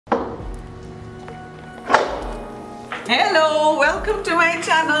Hello, welcome to my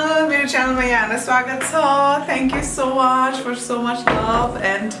channel. My channel ma yana swagat cha. Thank you so much for so much love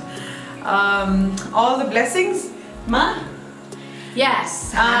and all the blessings. Ma?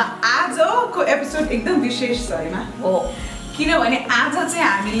 Yes. आजको episode एकदम विशेष छ हैन हो किनभने आज चाहिँ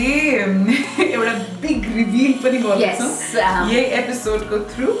हामीले एउटा बिग रिभिल पनि गर्छौं यही एपिसोडको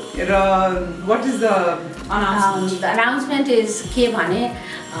थ्रु र what is the announcement? The announcement is के भने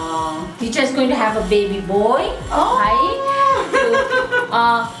Reeccha is going to have a baby boy.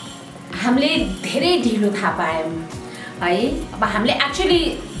 हामीले धेरै ढिलो थाहा पायौं है अब हामीले एक्चुअली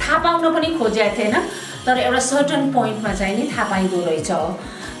थाहा पाउन पनि खोजेको थिएन तर एउटा सर्टेन पोइन्टमा चाहिँ नि थाहा पाइदो रहेछ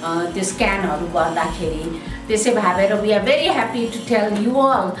त्यो स्क्यानहरु गर्दाखेरि त्यसै भएर we are very happy to tell you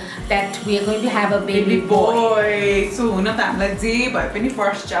all that we are going to have a baby boy. So हुन त हामीलाई जे भए पनि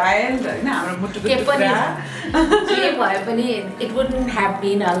फर्स्ट चाइल्ड हैन हाम्रो मुटुको टुक्रा जे भए पनि it wouldn't have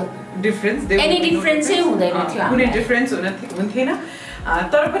been a difference. Any difference हुँदैन थियो कुनै डिफरेन्स हुन्थेन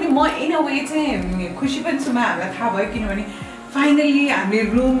तर पनि म इन अ वे चाहिँ खुसी पनि छु हामीलाई थाहा भयो किनभने फाइनली हामीले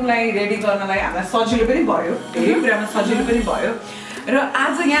रुमलाई रेडी गर्नलाई हामीलाई सजिलो पनि भयो धेरै कुरामा सजिलो पनि भयो र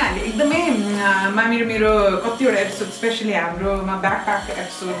आज यहाँले एकदमै मामी र मेरो कतिवटा एपिसोड स्पेशली हाम्रोमा ब्याकप्याक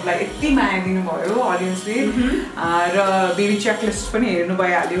एपिसोडलाई यति माया दिनुभयो अडियन्सले र बेबी चेकलिस्ट पनि हेर्नु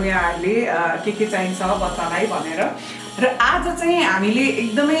भइहाल्यो यहाँहरूले के चाहिन्छ बच्चालाई भनेर र आज चाहिँ हामीले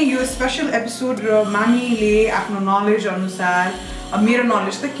एकदमै यो स्पेशल एपिसोड र मामीले आफ्नो नलेज अनुसार मेरो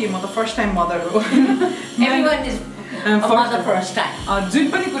नलेज त के म त फर्स्ट टाइम मदर हो everyone is a mother first time जुन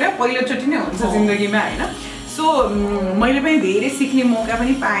पनि कुरा पहिलोचोटि नै हुन्छ जिन्दगीमा हैन सो मैले पनि धेरै सिक्ने मौका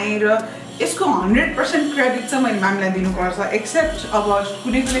पनि पाएँ र यसको 100% क्रेडिट चाहिँ मैले मामीलाई दिनुपर्छ एक्सेप्ट अब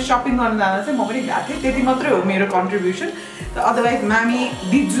कुनै शपिङ गर्न जाँदा चाहिँ म पनि गएको थिएँ त्यति मात्रै हो मेरो कन्ट्रिब्युसन त अदरवाइज मामी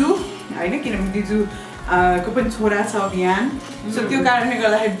दिजु हैन किनभने दिजु को पनि छोरा छ बिहान सो त्यो कारणले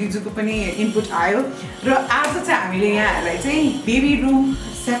गर्दाखेरि दिजुको पनि इनपुट आयो र आज चाहिँ हामीले यहाँहरूलाई चाहिँ बेबी रुम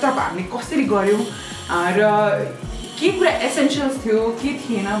सेटअप हामीले कसरी गर्यौं र के कुरा एसेन्शियल्स थियो के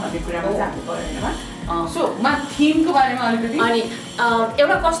थिएन भन्ने कुरामा चाहिँ हामी गऱ्यौं हैन सो मा थीमको बारेमा अलिकति अनि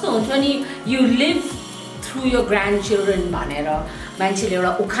एउटा कस्तो हुन्छ नि you live through your grand children भनेर मान्छेले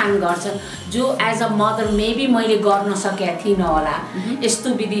एउटा उखान गर्छन् जो एज अ मदर मेबी मैले गर्न सकेको थिइनँ होला यस्तो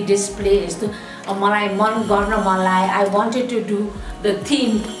विधि डिस्प्ले यस्तो मलाई मन गर्न मन लाग्यो I wanted to do the theme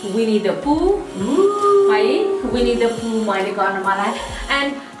Winnie the पू है विनी द पू मैले गर्न मन लाग्यो एन्ड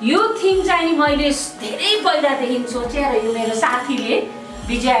यो थिम चाहिँ मैले धेरै पहिलादेखि सोचेँ र यो मेरो साथीले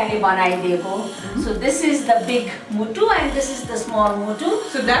विजयले बनाइदिएको so this is the big mutu and this is the small mutu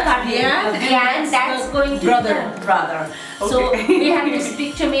so that's that's going to brother okay. So we have this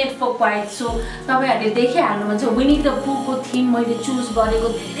picture made for quite so तपाईहरुले देखिहाल्नुहुन्छ विनी द पू को थीम मैले चुज गरेको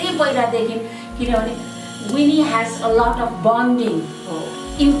धेरै पहिलादेखि किनभने विनी has a lot of bonding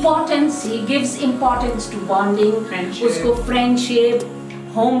importance he gives importance to bonding उसको friendship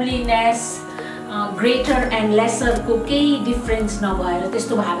homeliness greater and lesser को केही डिफरेन्स नभएर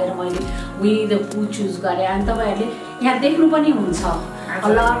त्यस्तो भएर मैले विनी द पू चुज गरे अनि तपाईहरुले यहाँ देख्नु पनि हुन्छ a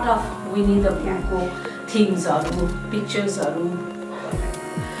lot of Winnie the पू को थिम्सहरु पिक्चर्सहरु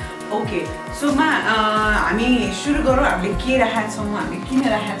ओके सो मा हामी सुरु गरौँ हामीले के राखेका छौं हामी किन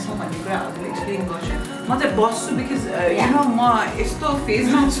राखेका छौं भन्ने कुरा हजुरले एक्सप्लेन गर्छु म चाहिँ बस्छु बिकज यु नो म यस्तो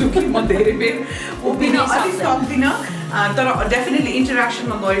फेजमा छु कि म धेरै बेर उभिन अलि सक्दिन तर डेफिनेटली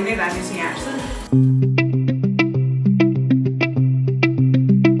इन्टरेक्सनमा गरि नै रहनेछु यहाँहरुसँग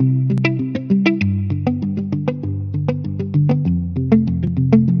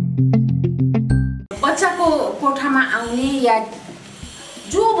बच्चाको कोठामा आउने या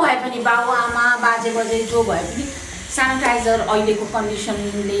जो भए पनि बाबुआमा बाजे बजे जो भए पनि सैनिटाइजर अहिलेको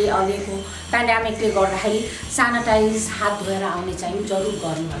कन्डिसनले अहिलेको पेन्डेमिकले गर्दाखेरि सैनिटाइज हात धोएर आउने चाहिँ जरुर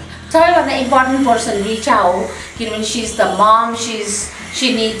गर्नु होला सबैभन्दा इम्पोर्टेन्ट पर्सन रिचा हो किनभने she is the momo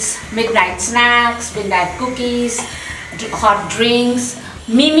she needs midnight snacks midnight cookies hot drinks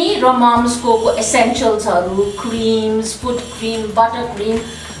मिमी र मम्सको एसेन्शियल्सहरु creams food cream butter cream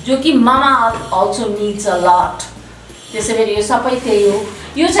जो कि मामा अल्सो नीड्स अ लट त्यसैगरी यो सबै त्यही हो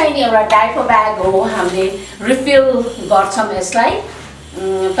यो चाहिँ नि एउटा डाइपर ब्याग हो हामीले रिफिल गर्छौं यसलाई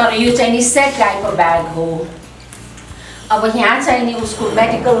तर यो चाहिँ नि सेट डाइपर ब्याग हो अब यहाँ चाहिँ नि उसको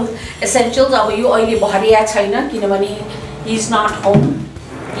मेडिकल एसेन्शियल्स अब यो अहिले भरिया छैन किनभने he is not home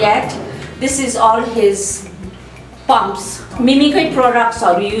yet this is all his pumps मिमीकै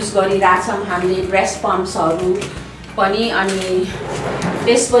प्रोडक्ट्सहरु use गरिराछौं हामीले ब्रेस्ट पम्प्सहरु पनि अनि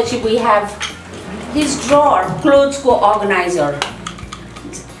त्यसपछि वी हेभ हिज ड्रअर क्लोथ्स को अर्गनाइजर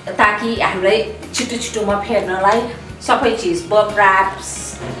ताकि हामीलाई छिटो छिटोमा फेर्नलाई सबै चीज बब र्याप्स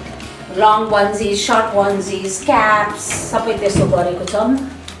लङ वन्जीज शर्ट वन्जीज क्याप्स सबै त्यसो गरेको छौं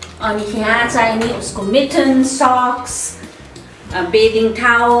अनि यहाँ चाहिँ नि उसको मिटन सक्स बेडिङ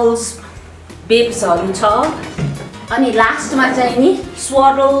टावल्स बेब्सहरू छ अनि लास्टमा चाहिँ नि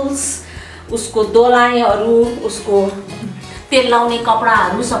स्वरल्स उसको दोलाईहरू उसको तेल लाउने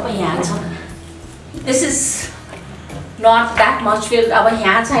कपडाहरू सबै यहाँ छ this is not that much field अब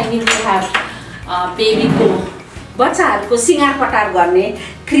यहाँ चाहिँ नि वी हेभ बेबीको बच्चाहरूको सिँगार पटार गर्ने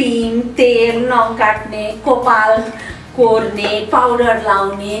क्रिम तेल नङ काट्ने कपाल कोर्ने पाउडर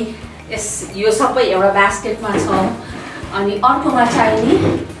लाउने यो सबै एउटा बास्केटमा छ अनि अर्कोमा चाहिँ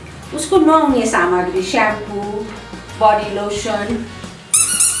नि उसको नुहाउने सामग्री स्याम्पू बडी लोसन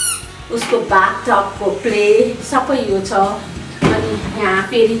उसको बाथटबको प्ले सबै यो छ अनि यहाँ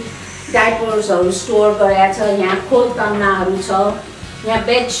फेरि डाइपर्सहरू स्टोर गरेको छ यहाँ खोलतन्नाहरू छ यहाँ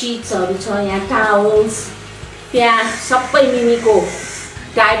बेडसिट्सहरू छ यहाँ टावल्स त्यहाँ सबै मिनीको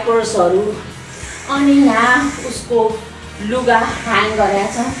डाइपर्सहरू अनि यहाँ उसको लुगा ह्याङ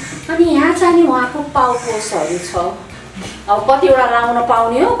गरेको छ अनि यहाँ चाहिँ नि उहाँको पाउपोसहरू छ अब कतिवटा लाउन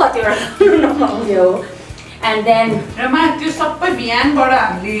पाउने हो कतिवटा लाउन नपाउने हो एन्ड देन रमा त्यो सबै बिहानबाट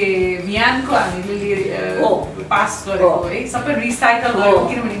हामीले पास गरेको है सबै रिसाइकल गरेको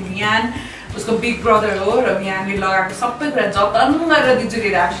किनभने बिहान उसको बिग ब्रदर हो र बिहानले लगाएको सबै कुरा जतन गरेर दिजुले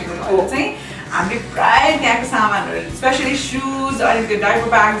राखेको भएर चाहिँ हामीले प्रायः त्यहाँको सामानहरू स्पेसली सुज अनि त्यो डाइपर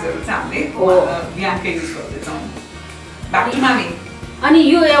ब्याग्सहरू चाहिँ हामीले बिहानकै युज गर्दैछौँ बाँकी मामी अनि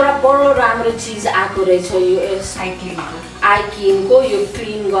यो एउटा बडो राम्रो चिज आएको रहेछ यो आइकिनको यो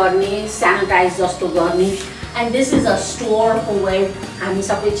क्लिन गर्ने स्यानिटाइज जस्तो गर्ने and this is a store where हामी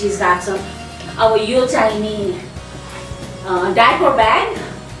सबै चिज राख्छौँ अब यो चाहिँ नि डाइपर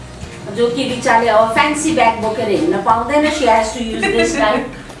ब्याग जो कि रिचाले अब फ्यान्सी ब्याग बोकेर हिँड्न पाउँदैन she has to use this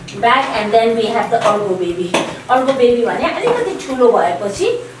type bag and then we have the अर्को बेबी भने अलिकति ठुलो भएपछि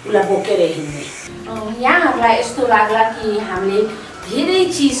उसलाई बोकेर हिँड्ने यहाँहरूलाई यस्तो लाग्ला कि हामीले धेरै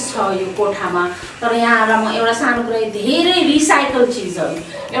चिज छ यो कोठामा तर यहाँहरूलाई म एउटा सानो कुरा धेरै रिसाइकल चिजहरू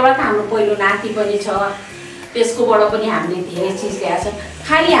एउटा त हाम्रो पहिलो नाति पनि छ त्यसकोबाट पनि हामीले धेरै चिज ल्याएको छ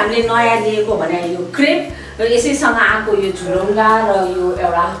खालि हामीले नयाँ लिएको भने यो क्रेप र यसैसँग आएको यो झुलुङ्गा र यो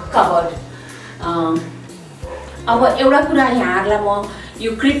एउटा कभर्ड अब एउटा कुरा यहाँहरूलाई म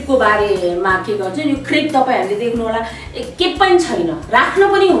यो क्रिपको बारेमा के गर्छु यो क्रिप तपाईँहरूले देख्नु होला के पनि छैन राख्न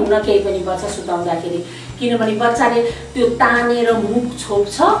पनि हुन्न केही पनि बच्चा सुताउँदाखेरि किनभने बच्चाले त्यो तानेर मुख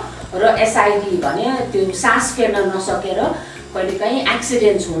छोप्छ र एसआइडी भने त्यो सास फेर्न नसकेर कहिलेकाहीँ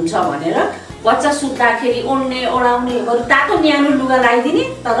एक्सिडेन्ट्स हुन्छ भनेर बच्चा सुत्दाखेरि ओढ्ने ओढाउने बरु तातो न्यानो लुगा लगाइदिने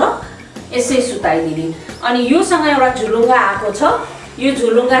तर यसै सुताइदिने अनि योसँग एउटा झुलुङ्गा आएको छ यो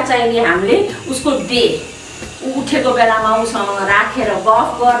झुलुङ्गा चाहिँ नि हामीले उसको डे उठेको बेलामा उसँग राखेर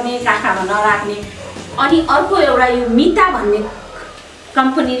गफ गर्ने काखामा नराख्ने अनि अर्को एउटा यो मिता भन्ने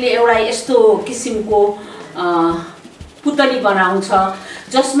कम्पनीले एउटा यस्तो किसिमको पुतली बनाउँछ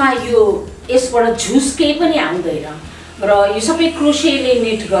जसमा यो यसबाट झुस केही पनि आउँदैन र यो सबै क्रोसेले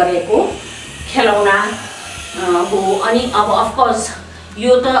निट गरेको खेलौना हो अनि अब अफकोर्स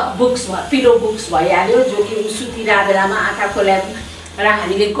यो त बुक्स पिलो बुक्स भइहाल्यो जो कि सुतिरहेको बेलामा आँखा खोलेर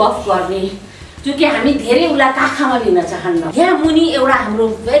हामीले गफ गर्ने जो कि हामी धेरै उसलाई काखमा लिन चाहन्न यहाँ मुनि एउटा हाम्रो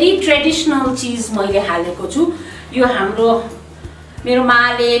भेरी ट्रेडिसनल चिज मैले हालेको छु यो हाम्रो मेरो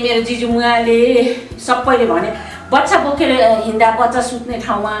माले मेरो जिजुमुवाले सबैले भने बच्चा बोकेर हिँड्दा बच्चा सुत्ने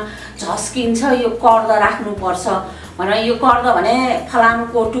ठाउँमा झस्किन्छ यो कर्द राख्नुपर्छ भनेर यो कर्द भने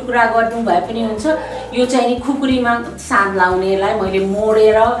फलामको टुक्रा गर्नु भए पनि हुन्छ यो चाहिँ नि खुकुरीमा सान लाउनेलाई मैले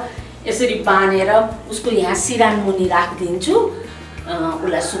मोडेर यसरी बाँधेर उसको यहाँ सिरान मुनि राखिदिन्छु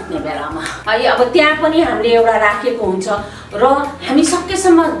उसलाई सुत्ने बेलामा है अब त्यहाँ पनि हामीले एउटा राखेको हुन्छ र हामी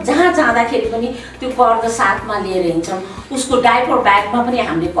सकेसम्म जहाँ जाँदाखेरि पनि त्यो कर्द साथमा लिएर हिँड्छौँ उसको डाइपर ब्यागमा पनि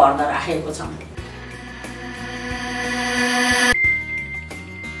हामीले कर्द राखेको छौँ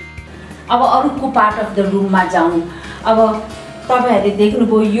अब अरूको पार्ट अफ द रुममा जाउँ अब तपाईँहरूले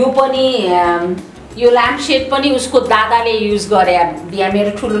देख्नुभयो यो पनि यो ल्याम्प सेड पनि उसको दादाले युज गरे बिहा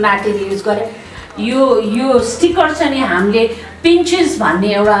मेरो ठुलो नातिले युज गरे यो स्टिकर चाहिँ नि हामीले पिन्चेस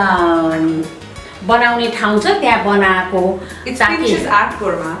भन्ने एउटा बनाउने ठाउँ छ त्यहाँ बनाएको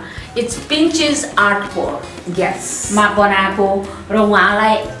इट्स पिन्चेस आर्ट कोर यसमा बनाएको र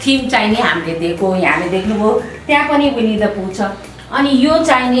उहाँलाई थिम चाहिँ नि हामीले दिएको यहाँले देख्नुभयो त्यहाँ पनि विनी द पू छ अनि यो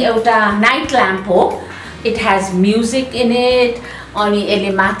चाहिँ नि एउटा नाइट ल्याम्प हो it has music in it अनि यसले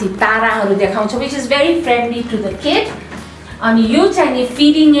माथि ताराहरू देखाउँछ which is very friendly to the kid अनि यो चाहिँ नि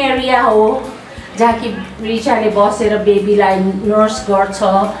फिडिङ एरिया हो जहाँ कि रिचाले बसेर बेबीलाई नर्स गर्छ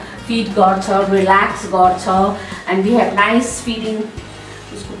फिड गर्छ रिल्याक्स गर्छ and we have nice feeding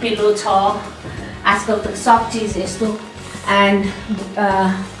उसको पिलो छ आजकल त सब चिज यस्तो एन्ड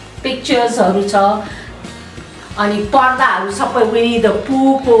पिक्चर्सहरू छ अनि पर्दाहरू सबै विनी द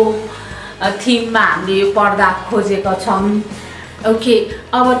पूको थिममा हामीले यो पर्दा खोजेका छौँ। ओके,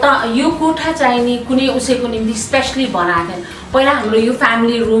 अब त यो कोठा चाहिँ नि कुनै उसैको निम्ति स्पेसली बनाएको थिएन। पहिला हाम्रो यो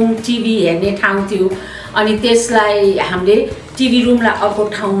फ्यामिली रुम टिभी हेर्ने ठाउँ थियो, अनि त्यसलाई हामीले टिभी रुमलाई अर्को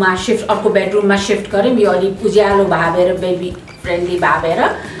ठाउँमा शिफ्ट, अर्को बेडरुममा शिफ्ट गऱ्यौँ। यो अलिक उज्यालो भावेर बेबी फ्रेन्डली भावेर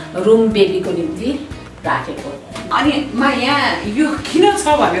रुम बेबीको निम्ति राखेको। अनि यहाँ यो किन छ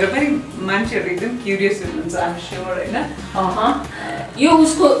भनेर पनि मान्छेहरू एकदम क्युरियस हुनुहुन्छ, आइम स्योर होइन। यो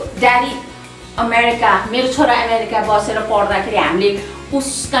उसको ड्याडी अमेरिका, मेरो छोरा अमेरिका बसेर पढ्दाखेरि हामीले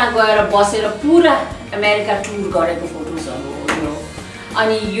उसका गएर बसेर पुरा अमेरिका टुर गरेको फोटोजहरू हो यो।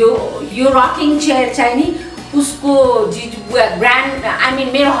 अनि यो रकिङ चेयर चाहिँ नि उसको ग्रान्ड आई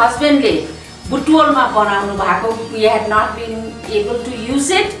मिन मेरो हस्बेन्डले बुटवलमा बनाउनु भएको। We had not been able to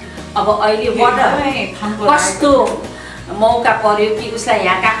use it. अब अहिले कस्तो मौका पर्यो कि उसलाई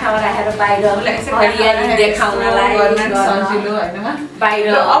यहाँ काखमा राखेर बाहिर हरियाली देखाउनलाई बाहिर।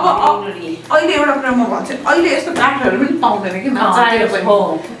 अब अहिले एउटा कुरा म भन्छु, अहिले यस्तो काठहरू पनि पाउँदैन कि म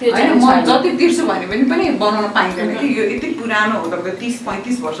जति तिर्छु भने पनि बनाउन पाइँदैन कि। यो यति पुरानो हो, तपाईँको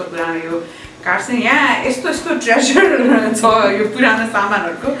 30-35 वर्ष पुरानो यो काठ चाहिँ। यहाँ यस्तो यस्तो ट्रेजर छ यो पुरानो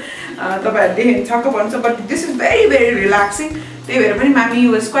सामानहरूको, तपाईँहरूले छक्क पर्छ। But this is very very relaxing. त्यही भएर पनि मामी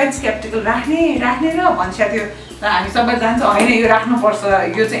वाज क्वाइट स्केप्टिकल, राख्ने र भन्छ थियो। र हामी सबै जान्छ होइन यो राख्नुपर्छ,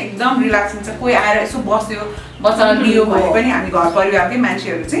 यो चाहिँ एकदम रिल्याक्सिङ छ। कोही आएर यसो बस्यो, बच्चालाई लियो भने पनि हामी घर परिवारकै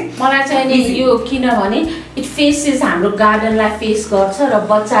मान्छेहरू चाहिँ मलाई चाहिँ नि यो किनभने इट फेसेस हाम्रो गार्डनलाई फेस गर्छ र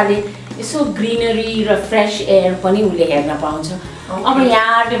बच्चाले यसो ग्रिनरी र फ्रेस एयर पनि उसले हेर्न पाउँछ। अब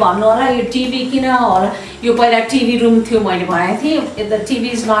यहाँहरूले भन्नु होला यो टिभी किन होला, यो पहिला टिभी रुम थियो मैले भनेको थिएँ। The TV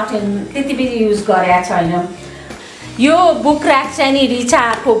is not in, त्यति पनि युज गरेको छैन। यो बुक ऱ्याक चाहिँ नि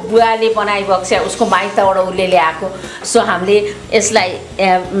रिचाको बुवाले बनाइबक्छ, उसको माइतबाट उसले ल्याएको। सो हामीले यसलाई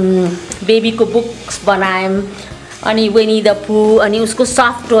बेबीको बुक्स बनायौँ। अनि विनी द पू, अनि उसको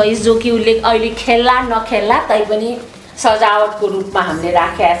सफ्ट टोइज जो कि उसले अहिले खेल्ला नखेल्ला तैपनि सजावटको रूपमा हामीले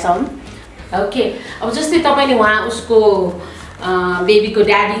राखेका छौँ। ओके, अब जस्तै तपाईँले उहाँ उसको बेबीको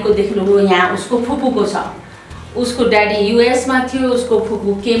ड्याडीको देख्नुभयो, यहाँ उसको फुपूको छ। उसको ड्याडी युएसमा थियो, उसको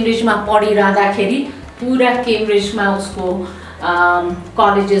फुपू केम्ब्रिजमा पढिरहँदाखेरि पुरा केम्ब्रिजमा उसको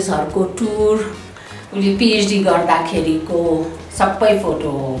कलेजेसहरूको टुर, उसले पिएचडी गर्दाखेरिको सबै फोटो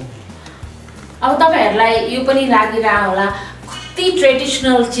हो। अब तपाईँहरूलाई यो पनि लागिरह होला कति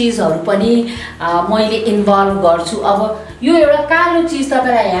ट्रेडिसनल चिजहरू पनि मैले इन्भल्भ गर्छु। अब यो एउटा कालो चिज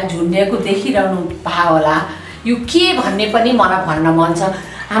तपाईँलाई यहाँ झुन्डेको देखिरहनु भयो होला, यो के भन्ने पनि मलाई भन्न मन छ।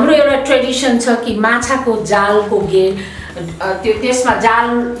 हाम्रो एउटा ट्रेडिसन छ कि माछाको जालको त्यो त्यसमा जाल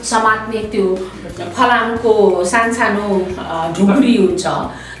समात्ने त्यो फलामको सानसानो ढुङ्ग्री हुन्छ।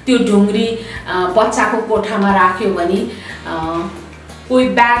 त्यो ढुङ्ग्री बच्चाको कोठामा राख्यो भने कोही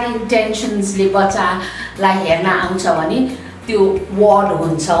ब्याड इन्टेन्सन्सले बच्चालाई हेर्न आउँछ भने त्यो वर्ड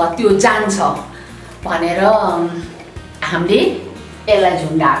हुन्छ, त्यो जान्छ भनेर हामीले यसलाई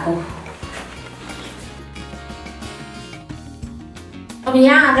झुन्डाएको। अब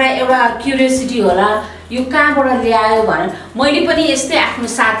यहाँहरूलाई एउटा क्युरियोसिटी होला यो कहाँबाट ल्यायो भने, मैले पनि यस्तै आफ्नो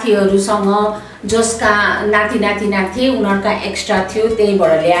साथीहरूसँग जसका नाति थिए उनीहरूका एक्स्ट्रा थियो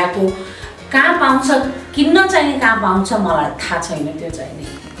त्यहीँबाट ल्याएको। कहाँ पाउँछ, किन्न चाहिँ कहाँ पाउँछ मलाई थाहा छैन त्यो चाहिँ नि।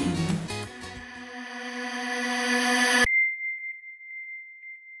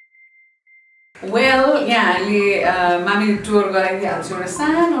 वेल यहाँहरूले मामी टुर गराइदिइहाल्छु, एउटा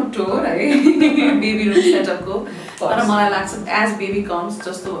सानो टुर है बेबी रुम सेटअपको। तर मलाई लाग्छ एज बेबी कम्स,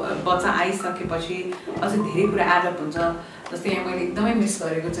 जस्तो बच्चा आइसकेपछि अझै धेरै कुरा एडअप हुन्छ। जस्तै यहाँ मैले एकदमै मिस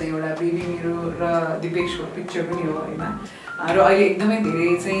गरेको चाहिँ एउटा बेबी मेरो र दिपेशको पिक्चर पनि हो होइन। र अहिले एकदमै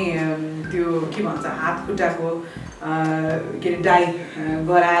धेरै चाहिँ त्यो के भन्छ हात खुट्टाको के अरे डाई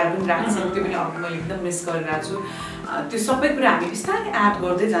गराएर पनि राख्छ, त्यो पनि मैले एकदम मिस गरिरहेको छु। त्यो सबै कुरा हामी बिस्तारै एड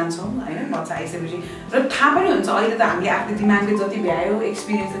गर्दै जान्छौँ होइन बच्चा आइसकेपछि। र थाहा पनि हुन्छ अहिले त हामीले आफ्नो दिमागले जति भ्यायो,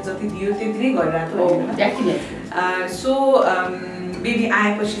 एक्सपिरियन्सले जति दियो त्यति नै गरिरहेको होइन। सो बेबी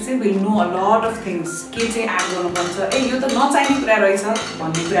आएपछि चाहिँ will know a lot of things, के चाहिँ एड गर्नुपर्छ, यो त नचाहिने कुरा रहेछ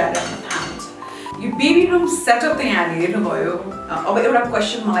भन्ने कुराहरू आफ्नो थाहा हुन्छ। यो बेबी रुम सेटअप त यहाँले हेर्नुभयो। अब एउटा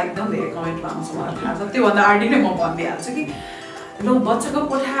क्वेसन मलाई एकदम धेरै कमेन्टमा आउँछ, मलाई थाहा छ। त्योभन्दा अगाडि नै म भनिदिइहाल्छु कि ल बच्चाको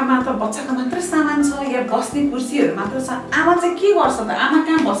कोठामा त बच्चाको मात्रै सामान छ या बस्ने कुर्सीहरू मात्र छ, आमा चाहिँ के गर्छ त, आमा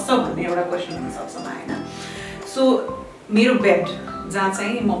कहाँ बस्छ भन्ने एउटा क्वेसन हुनसक्छ होइन। सो मेरो बेड जहाँ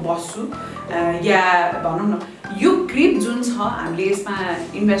चाहिँ म बस्छु या भनौँ न यो क्रिब जुन छ हामीले यसमा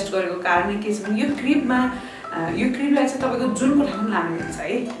इन्भेस्ट गरेको कारणै के छ भने यो क्रिबलाई चाहिँ तपाईँको जुन कोठामा पनि लानु मिल्छ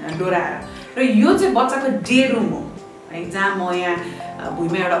है डोराएर। र यो चाहिँ बच्चाको डे रुम हो है, जहाँ म यहाँ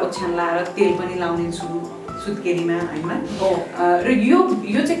भुइँमा एउटा ओछ्यान लाएर तेल पनि लाउने छु, सुत्केरीमा हैन र यो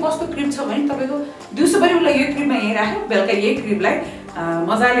चाहिँ कस्तो क्रिब छ भने तपाईको दिउँसोभरि उसलाई यो क्रिबमा यही राख्यो बेलुका यही क्रिबलाई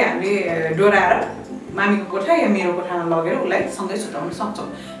मजाले हामीले डोराएर मामीको कोठा या मेरो कोठामा लगेर उसलाई सँगै सुताउन सक्छौँ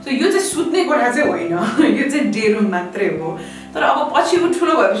सो यो चाहिँ सुत्ने कोठा चाहिँ होइन यो चाहिँ डे रुम मात्रै हो तर अब पछि ऊ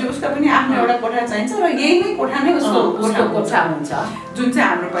ठुलो भएपछि उसका पनि आफ्नो एउटा कोठा चाहिन्छ र यही नै कोठा नै उसको कोठा हुन्छ जुन चाहिँ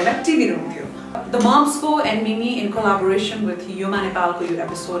हाम्रो पहिला टिभी रुम थियो द मम्सको एन्ड मिमी इन कोलाबोरेसन विथ युमा नेपालको यो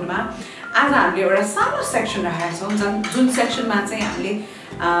एपिसोडमा आज हामीले एउटा सानो सेक्सन राखेका छौँ जुन सेक्सनमा चाहिँ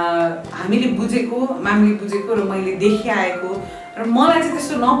हामीले बुझेको मामीले बुझेको र मैले देखिआएको र मलाई चाहिँ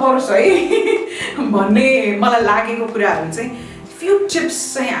त्यस्तो नपरोस् है भन्ने मलाई लागेको कुराहरू चाहिँ फ्यु टिप्स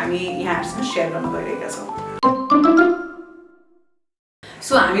चाहिँ हामी यहाँहरूसँग सेयर गर्न गइरहेका छौँ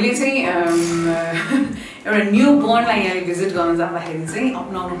सो हामीले चाहिँ एउटा न्यू बोर्नलाई यहाँ भिजिट गर्न जाँदाखेरि चाहिँ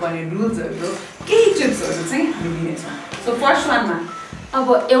अपनाउनु पर्ने रुल्सहरू केही टिप्सहरू चाहिँ हामी दिनेछौँ सो फर्स्ट वानमा अब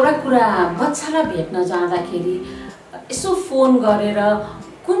एउटा कुरा बच्चालाई भेट्न जाँदाखेरि यसो फोन गरेर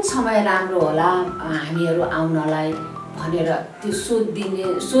कुन समय राम्रो होला हामीहरू आउनलाई भनेर त्यो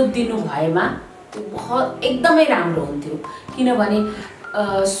सोधिदिनु भएमा त्यो एकदमै राम्रो हुन्थ्यो किनभने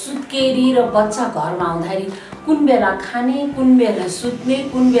सुत्केरी र बच्चा घरमा आउँदाखेरि कुन बेला खाने कुन बेला सुत्ने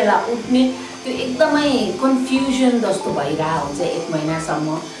कुन बेला उठ्ने त्यो एकदमै कन्फ्युजन जस्तो भइरहेको हुन्छ 1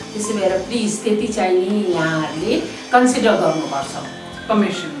 महिनासम्म त्यसै भएर प्लिज त्यति चाहिँ नि यहाँहरूले कन्सिडर गर्नुपर्छ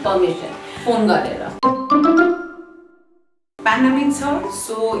पर्मिसन फोन गरेर पेन्डेमिक छ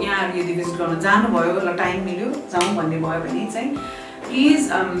सो यहाँहरू यदि भिजिट गर्न जानुभयो र टाइम मिल्यो जाउँ भन्ने भयो भने चाहिँ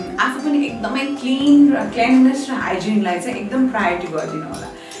प्लिज आफू पनि एकदमै क्लिन र क्लिननेस र हाइजिनलाई चाहिँ एकदम प्रायोरिटी गरिदिनु होला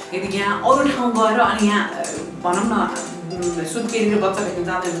यदि यहाँ अरू ठाउँ गएर अनि यहाँ भनौँ न सुत्केरी र बच्चा भेट्न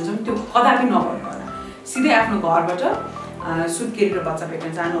जाँदै हुनुहुन्छ भने त्यो कदापि नगर्नु होला सिधै आफ्नो घरबाट सुत्केरी र बच्चा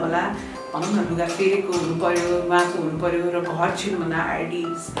भेट्न जानु होला भनौँ न लुगा फेरेको हुनु पर्यो नुहाएको हुनु पर्यो र घर छिर्नुभन्दा अगाडि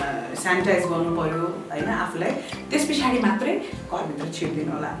सेनिटाइज गर्नु पर्यो होइन आफूलाई त्यस पछाडि मात्रै घरभित्र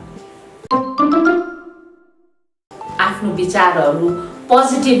छिर्दिनु होला आफ्नो विचारहरू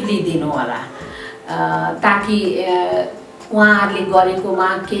पोजिटिभली दिनु होला ताकि उहाँहरूले गरेकोमा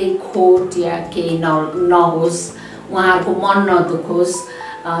केही खोट या केही नहोस् उहाँहरूको मन नदुखोस्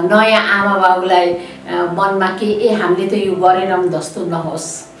नयाँ आमा बाबुलाई मनमा केही हामीले त यो गरेनौँ जस्तो नहोस्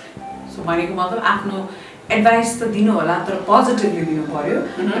सो भनेको मतलब आफ्नो एडभाइस त दिनु होला तर पोजिटिभली दिनु पर्यो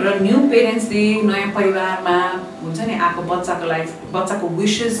र न्यू पेरेन्ट्सले नयाँ परिवारमा हुन्छ नि आएको बच्चाको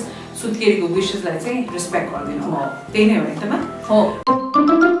विसेस सुत्केरीको विसेसलाई चाहिँ रेस्पेक्ट गरिदिनु हो त्यही नै हो एकदमै हो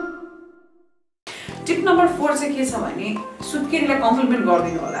टिप नम्बर 4 चाहिँ के छ भने सुत्केरीलाई कम्प्लिमेन्ट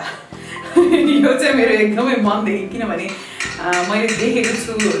गरिदिनु होला यो चाहिँ मेरो एकदमै मनदेखि किनभने मैले देखेको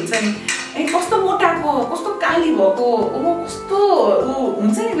छु हुन्छ नि ए कस्तो मोटाको कस्तो काली भएको कस्तो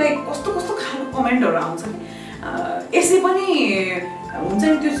हुन्छ नि लाइक कस्तो कस्तो खालको कमेन्टहरू आउँछ नि यसै पनि हुन्छ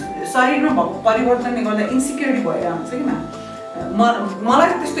नि त्यो शरीरमा भएको परिवर्तनले गर्दा इन्सिक्योरिटी भएर आउँछ कि मलाई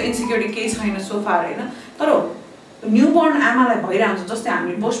त्यस्तो इन्सिक्योरिटी केही छैन सोफार होइन तर न्यूबोर्न आमालाई भइरहन्छ जस्तै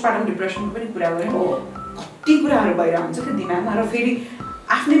हामीले पोस्टपार्टम डिप्रेसनको पनि कुरा गऱ्यौँ कति कुराहरू भइरहेको हुन्छ कि दिमागमा र फेरि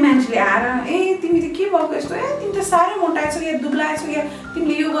आफ्नै मान्छेले आएर ए तिमी त के भएको यस्तो ए तिमी त साह्रै मोटाएछौ या दुब्लाएछौ या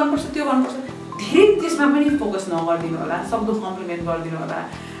तिमीले यो गर्नुपर्छ त्यो गर्नुपर्छ धेरै त्यसमा पनि फोकस नगरिदिनु होला सक्दो कम्प्लिमेन्ट गरिदिनु होला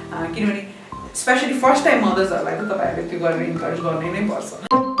किनभने स्पेसली फर्स्ट टाइम मदर्सहरूलाई त तपाईँहरूले त्यो गरेर इन्करेज गर्ने नै पर्छ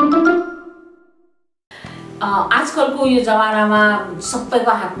आजकलको यो जमानामा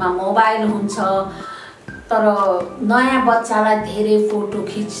सबैको हातमा मोबाइल हुन्छ तर नयाँ बच्चालाई धेरै फोटो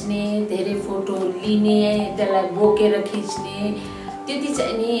खिच्ने धेरै फोटो लिने त्यसलाई बोकेर खिच्ने त्यति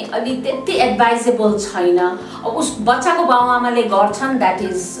चाहिँ नि अलि त्यति एडभाइजेबल छैन अब उस बच्चाको बाबुआमाले गर्छन् द्याट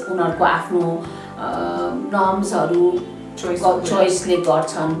इज उनीहरूको आफ्नो नर्म्सहरू चोइसले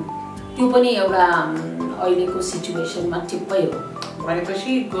गर्छन् त्यो पनि एउटा अहिलेको सिचुएसनमा टिप्पै हो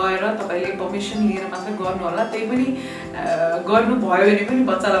भनेपछि गएर तपाईँले पर्मिसन लिएर मात्र गर्नु होला त्यही पनि गर्नुभयो भने पनि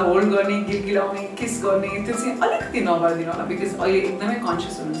बच्चालाई होल्ड गर्ने गिलाउने किस गर्ने त्यो चाहिँ अलिकति नगरिदिनु होला बिकज अहिले एकदमै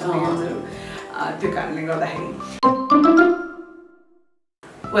कन्सियस हुनुहुन्छ हजुर त्यो कारणले गर्दाखेरि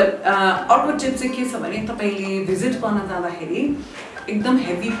अर्को टिप चाहिँ के छ भने तपाईँले भिजिट गर्न जाँदाखेरि एकदम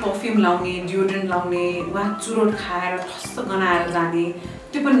हेभी पर्फ्युम लाउने डियोड्रेन्ट लाउने वा चुरोट खाएर ठस्स गनाएर जाने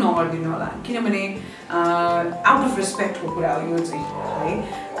त्यो पनि नगरिदिनु होला किनभने आउट अफ रेस्पेक्टको कुरा हो यो चाहिँ है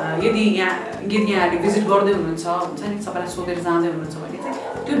यदि यहाँहरूले भिजिट गर्दै हुनुहुन्छ हुन्छ नि सबैलाई सोधेर जाँदै हुनुहुन्छ भने चाहिँ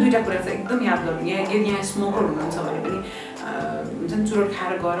त्यो दुईवटा कुरा चाहिँ एकदम याद गर्नु यदि यहाँ स्मोकर हुनुहुन्छ भने पनि हुन्छ नि चुरोट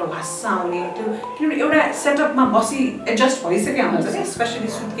खाएर गएर वास्स आउने त्यो किनभने एउटा सेटअपमा बसी एडजस्ट भइसकेको हुन्छ क्या स्पेसली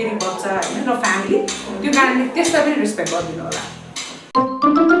सुत्केरी बच्चा होइन र फ्यामिली त्यो कारणले त्यसलाई पनि रेस्पेक्ट गरिदिनु होला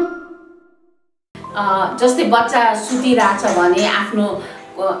जस्तै बच्चा सुतिरहेछ भने आफ्नो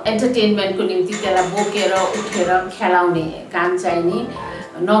एन्टरटेनमेन्टको निम्ति त्यसलाई बोकेर उठेर खेलाउने काम चाहिँ नि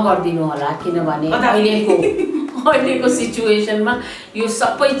नगर्दिनु होला किनभने अहिलेको सिचुएसनमा यो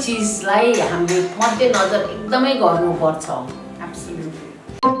सबै चिजलाई हामीले मध्यनजर एकदमै गर्नुपर्छ।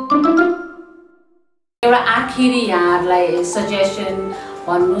 एउटा आखिरी यहाँहरूलाई सजेसन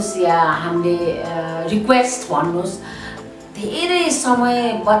भन्नुहोस् या हामीले रिक्वेस्ट भन्नुहोस्, धेरै समय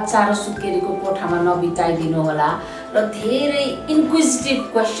बच्चा र सुत्केरीको कोठामा नबिताइदिनु होला र धेरै इन्क्विजिटिभ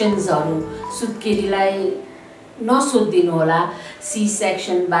क्वेसन्सहरू सुत्केरीलाई नसोधिदिनु होला। सी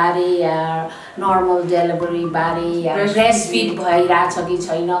सेक्सन बारे या नर्मल डेलिभरी बारे या ब्रेस्ट फिड भइरहेछ कि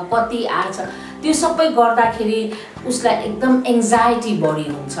छैन, कति आछ, त्यो सबै गर्दाखेरि उसलाई एकदम एङ्जाइटी बढी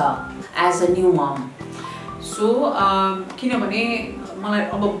हुन्छ as a new momo. So किनभने मलाई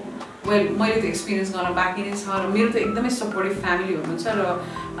अब मैले त एक्सपिरियन्स गर्न बाँकी नै छ र मेरो त एकदमै सपोर्टिभ फ्यामिली हुनुहुन्छ र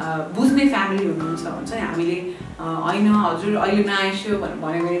बुझ्ने फ्यामिली हुनुहुन्छ हुन्छ नि। हामीले होइन हजुर अहिले नआइस्यो भन्यो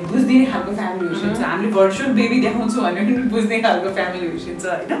भने बुझिदिने खालको फ्यामिली हुनुहुन्छ। हामीले भर्चुअल बेबी देखाउँछौँ भने पनि बुझ्ने खालको फ्यामिली हुनुहुन्छ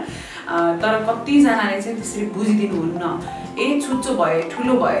होइन। तर कतिजनाले चाहिँ त्यसरी बुझिदिनुहुन्न। ए छुच्चो भए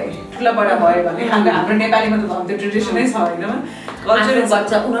ठुलो भए ठुला बडा भयो भन्ने खालको हाम्रो नेपालीमा त त्यो ट्रेडिसनै छ होइन। कल्चरल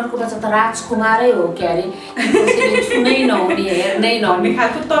बच्चा उनीहरूको बच्चा त राजकुमारै हो क्यारे, छुनै नहुने हेर्नै नहुने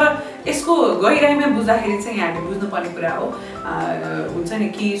खालको। तर यसको गहिराइमा बुझ्दाखेरि चाहिँ यहाँले बुझ्नुपर्ने कुरा हो हुन्छ नि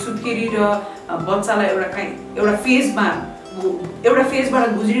कि सुत्केरी र बच्चालाई एउटा फेजबाट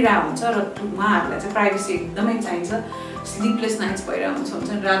गुज्रिरहेको हुन्छ र उहाँहरूलाई चाहिँ प्राइभेसी एकदमै चाहिन्छ। स्लिपलेस नाइट्स भइरहेको हुन्छ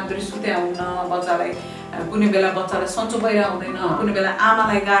नि, रातभरि सुत्या हुन्न, बच्चालाई कुनै बेला बच्चालाई सन्चो भइरहेको हुँदैन, कुनै बेला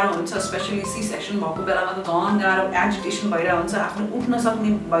आमालाई गाह्रो हुन्छ, स्पेसली सी सेक्सन भएको बेलामा त झन् गाह्रो, एजिटेसन भइरहेको हुन्छ, आफ्नो उठ्न सक्ने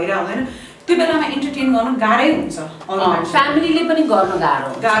भइरहेको हुँदैन। त्यो बेलामा इन्टरटेन गर्नु गाह्रै हुन्छ, फ्यामिलीले पनि गर्न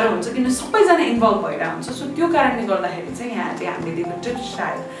गाह्रो हुन्छ किन सबैजना इन्भल्भ भइरहेको हुन्छ। सो त्यो कारणले गर्दाखेरि चाहिँ यहाँले हामीले दिएको टिप्स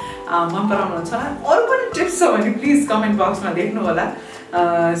सायद मन पराउनुहुन्छ। अरू पनि टिप्स छ भने प्लिज कमेन्ट बक्समा लेख्नु होला,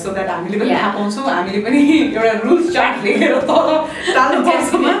 सो द्याट हामीले पनि थाहा पाउँछौँ, हामीले पनि एउटा रुल्स चार्ट लेखेर टाल्नु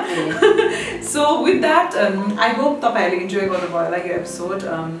पर्छौँ। So with that I hope तपाईँहरूले इन्जोय गर्नुभयो होला यो एपिसोड।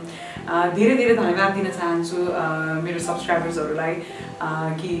 धेरै धेरै धन्यवाद दिन चाहन्छु मेरो सब्सक्राइबर्सहरूलाई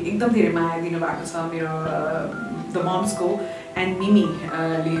कि एकदम धेरै माया दिनुभएको छ मेरो द मम्सको एन्ड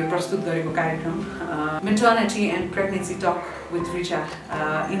मिमीले प्रस्तुत गरेको कार्यक्रम maternity and pregnancy talk with Richa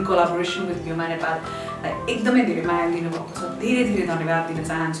in collaboration with ब्युमा नेपाललाई एकदमै धेरै माया दिनुभएको छ। धेरै धेरै धन्यवाद दिन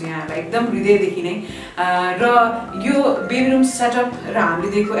चाहन्छु यहाँहरूलाई एकदम हृदयदेखि नै। र यो बेबी रुम सेटअप र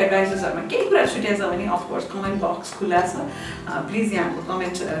हामीले दिएको एडभाइसेसहरूमा केही कुरा छुट्या छ भने अफकोर्स कमेन्ट बक्स खुला छ, प्लिज यहाँको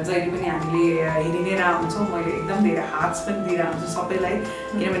कमेन्ट जहिले पनि हामीले हेरि नै हुन्छौँ। मैले एकदम धेरै हार्ट्स पनि दिइरहेको हुन्छु सबैलाई,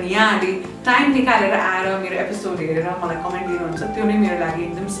 किनभने यहाँहरूले टाइम निकालेर आएर मेरो एपिसोड हेरेर मलाई कमेन्ट दिनुहुन्छ, त्यो नै मेरो लागि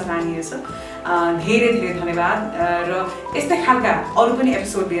एकदम सराहनीय छ। धेरै धेरै धन्यवाद र यस्तै खालका अरू पनि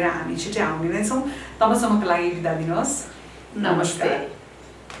एपिसोड लिएर हामी छिट्टै आउने नै छौँ। तबसम्मको लागि बिदा दिनुहोस्, नमस्ते।